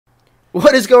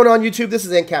What is going on, YouTube? This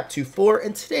is Ancap24,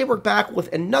 and today we're back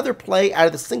with another play out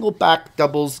of the single back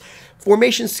doubles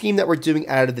formation scheme that we're doing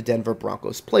out of the Denver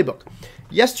Broncos playbook.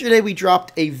 Yesterday we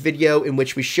dropped a video in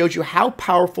which we showed you how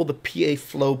powerful the PA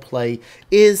flow play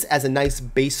is as a nice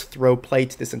base throw play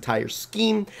to this entire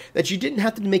scheme, that you didn't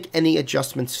have to make any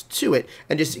adjustments to it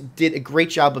and just did a great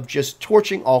job of just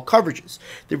torching all coverages.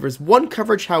 There was one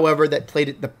coverage, however, that played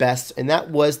it the best, and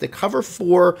that was the cover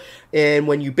 4, and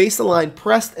when you base the line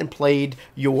pressed and played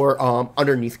your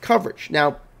underneath coverage.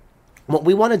 Now, what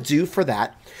we want to do for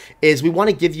that is we want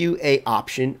to give you an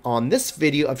option on this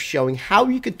video of showing how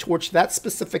you could torch that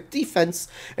specific defense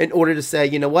in order to say,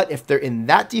 you know what, if they're in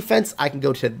that defense, I can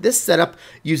go to this setup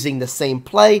using the same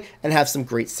play and have some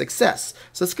great success.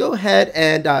 So let's go ahead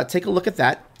and take a look at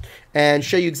that and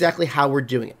show you exactly how we're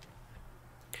doing it.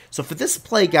 So for this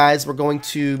play, guys, we're going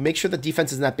to make sure the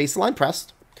defense is in that baseline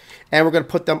pressed, and we're going to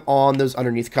put them on those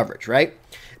underneath coverage, right?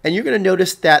 And you're going to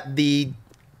notice that the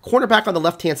cornerback on the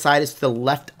left-hand side is to the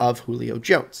left of Julio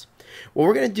Jones. What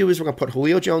we're going to do is we're going to put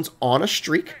Julio Jones on a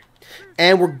streak,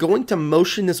 and we're going to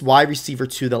motion this wide receiver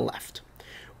to the left.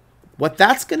 What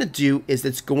that's going to do is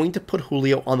it's going to put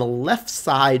Julio on the left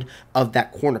side of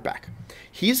that cornerback.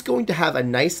 He's going to have a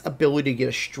nice ability to get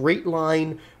a straight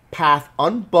line path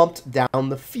unbumped down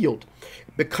the field.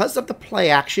 Because of the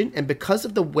play action and because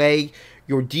of the way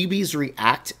your DBs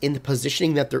react in the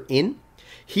positioning that they're in,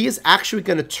 he is actually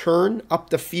going to turn up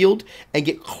the field and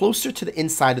get closer to the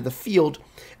inside of the field,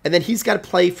 and then he's got to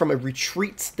play from a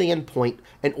retreat standpoint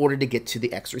in order to get to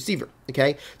the X receiver,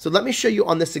 okay? So let me show you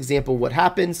on this example what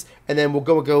happens, and then we'll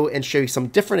go and show you some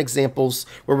different examples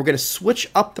where we're going to switch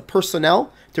up the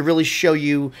personnel to really show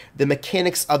you the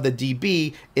mechanics of the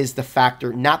DB is the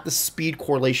factor, not the speed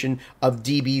correlation of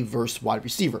DB versus wide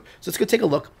receiver. So let's go take a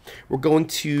look. We're going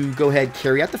to go ahead and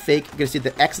carry out the fake. You're going to see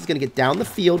the X is going to get down the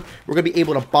field. We're going to be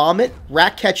able to bomb it,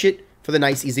 rack catch it for the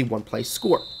nice, easy one-play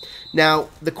score. Now,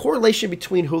 the correlation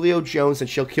between Julio Jones and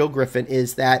Shaquille Griffin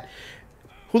is that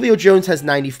Julio Jones has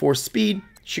 94 speed,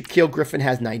 Shaquille Griffin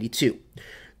has 92.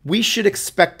 We should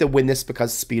expect to win this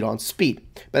because speed on speed.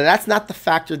 But that's not the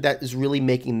factor that is really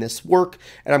making this work,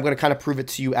 and I'm going to kind of prove it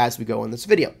to you as we go in this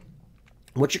video.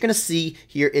 What you're going to see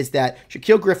here is that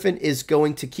Shaquille Griffin is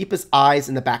going to keep his eyes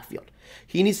in the backfield.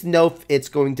 He needs to know if it's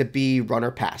going to be run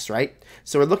or pass, right?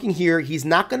 So we're looking here. He's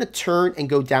not going to turn and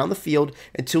go down the field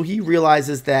until he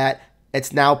realizes that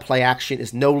it's now play action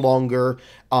is no longer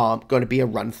going to be a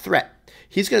run threat.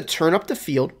 He's going to turn up the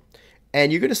field,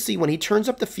 and you're going to see when he turns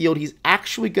up the field, he's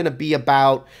actually going to be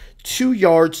about 2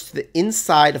 yards to the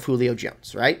inside of Julio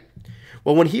Jones, right?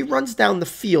 Well, when he runs down the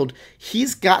field,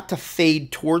 he's got to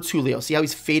fade towards Julio. See how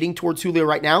he's fading towards Julio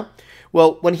right now?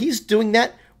 Well, when he's doing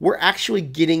that, we're actually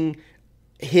getting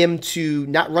him to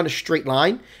not run a straight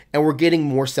line, and we're getting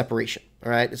more separation.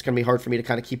 All right, it's going to be hard for me to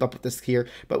kind of keep up with this here,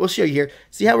 but we'll show you here.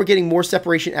 See how we're getting more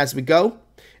separation as we go?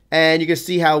 And you're going to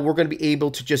see how we're going to be able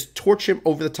to just torch him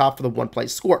over the top for the one-play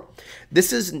score.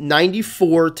 This is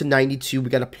 94 to 92. We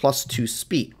got a +2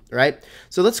 speed, right?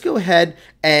 So let's go ahead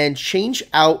and change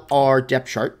out our depth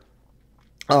chart.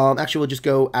 Actually, we'll just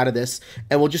go out of this,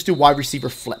 and we'll just do wide receiver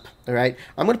flip, all right?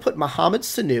 I'm going to put Mohamed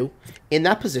Sanu in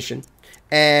that position.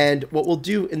 And what we'll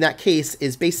do in that case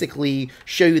is basically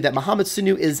show you that Mohamed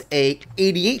Sanu is a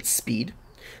 88 speed.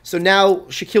 So now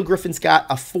Shaquille Griffin's got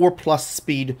a 4+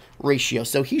 speed ratio.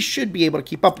 So he should be able to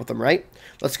keep up with him, right?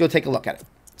 Let's go take a look at it.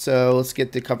 So let's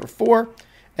get to cover 4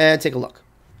 and take a look.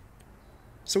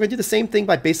 So we're going to do the same thing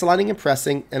by baselining and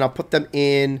pressing, and I'll put them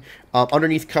in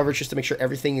underneath coverage just to make sure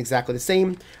everything is exactly the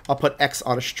same. I'll put X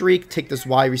on a streak, take this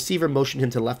Y receiver, motion him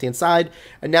to the left-hand side,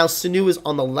 and now Sanu is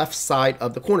on the left side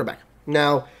of the cornerback.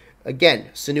 Now, again,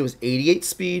 Sanu is 88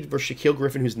 speed versus Shaquille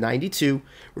Griffin, who's 92.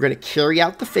 We're going to carry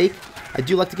out the fake. I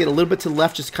do like to get a little bit to the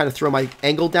left, just kind of throw my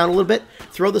angle down a little bit.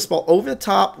 Throw this ball over the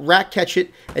top, rack catch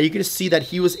it, and you're going to see that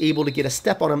he was able to get a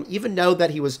step on him, even though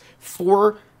that he was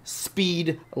 4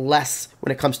 speed less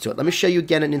when it comes to it. Let me show you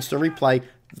again an instant replay,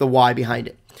 the Y behind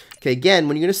it. Okay, again,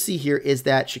 what you're going to see here is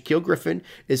that Shaquille Griffin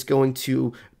is going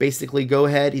to basically go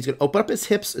ahead. He's going to open up his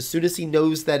hips as soon as he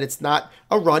knows that it's not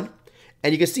a run.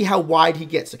 And you can see how wide he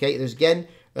gets, okay? There's, again,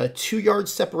 a 2-yard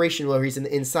separation where he's in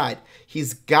the inside.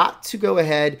 He's got to go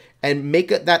ahead and make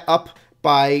that up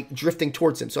by drifting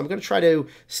towards him. So I'm going to try to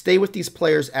stay with these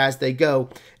players as they go.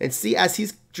 And see, as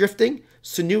he's drifting,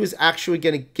 Sanu is actually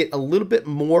going to get a little bit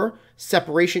more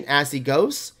separation as he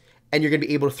goes, and you're going to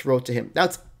be able to throw it to him. Now,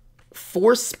 it's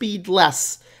 4 speed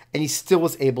less, and he still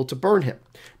was able to burn him.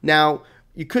 Now,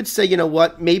 you could say, you know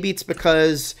what, maybe it's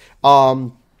because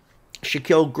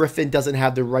Shaquille Griffin doesn't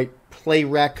have the right play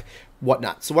rec,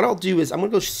 whatnot. So what I'll do is I'm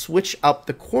going to go switch up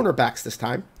the cornerbacks this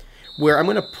time. where I'm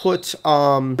going to put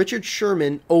Richard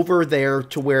Sherman over there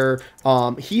to where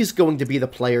he's going to be the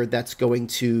player that's going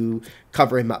to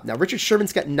cover him up. Now, Richard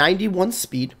Sherman's got 91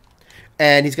 speed,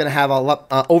 and he's going to have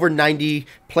over 90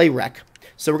 play rec.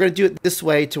 So we're going to do it this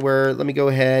way to where, let me go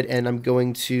ahead and I'm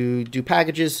going to do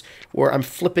packages where I'm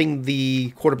flipping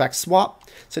the quarterback swap.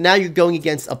 So now you're going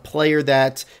against a player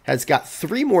that has got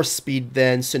 3 more speed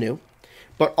than Sanu,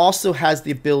 but also has the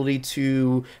ability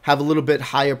to have a little bit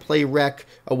higher play rec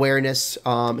awareness.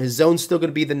 His zone's still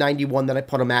going to be the 91 that I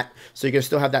put him at, so you're going to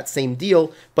still have that same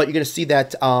deal, but you're going to see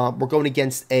that we're going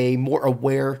against a more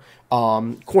aware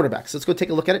cornerback. So let's go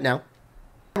take a look at it now.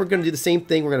 We're going to do the same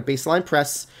thing. We're going to baseline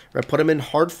press. We're going to put him in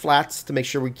hard flats to make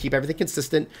sure we keep everything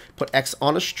consistent. Put X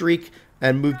on a streak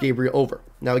and move Gabriel over.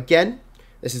 Now again,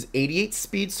 this is 88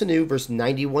 speed Sanu versus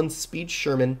 91 speed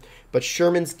Sherman. But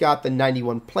Sherman's got the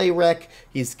 91 play rec.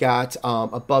 He's got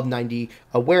above 90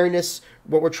 awareness.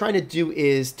 What we're trying to do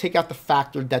is take out the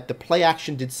factor that the play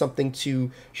action did something to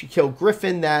Shaquille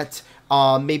Griffin that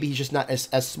maybe he's just not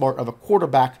as smart of a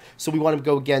quarterback. So we want to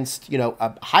go against, you know,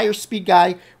 a higher speed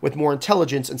guy with more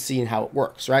intelligence and seeing how it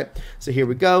works, right? So here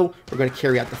we go. We're going to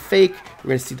carry out the fake. We're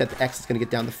going to see that the X is going to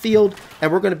get down the field. And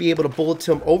we're going to be able to bullet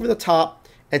to him over the top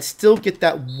and still get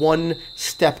that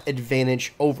 1-step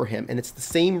advantage over him. And it's the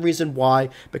same reason why,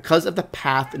 because of the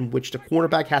path in which the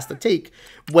cornerback has to take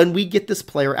when we get this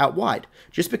player out wide.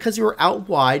 Just because you're out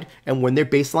wide and when they're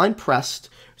baseline pressed,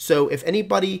 so if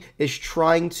anybody is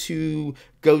trying to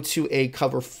go to a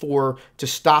cover 4 to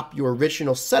stop your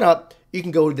original setup, you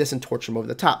can go to this and torch him over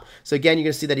the top. So again, you're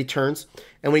going to see that he turns.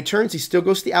 And when he turns, he still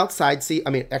goes to the outside. See, I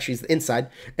mean, actually, he's the inside.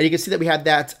 And you can see that we have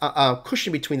that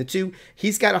cushion between the two.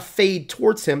 He's got a fade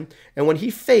towards him. And when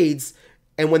he fades,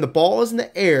 and when the ball is in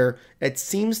the air, it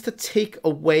seems to take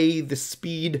away the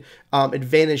speed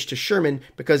advantage to Sherman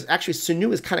because actually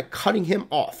Sanu is kind of cutting him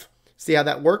off. See how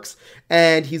that works?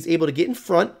 And he's able to get in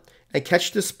front and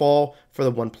catch this ball for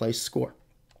the 1-play score.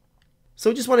 So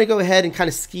we just want to go ahead and kind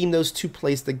of scheme those 2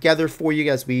 plays together for you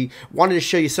guys. We wanted to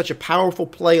show you such a powerful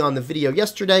play on the video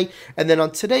yesterday. And then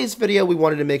on today's video, we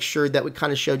wanted to make sure that we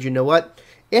kind of showed you know what?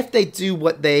 If they do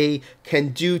what they can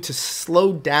do to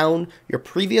slow down your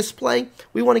previous play,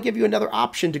 we want to give you another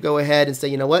option to go ahead and say,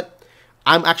 you know what?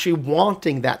 I'm actually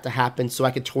wanting that to happen so I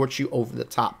can torch you over the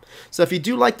top. So if you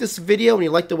do like this video and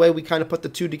you like the way we kind of put the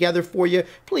 2 together for you,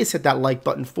 please hit that like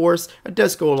button for us. It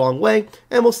does go a long way,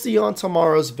 and we'll see you on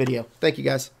tomorrow's video. Thank you,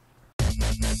 guys.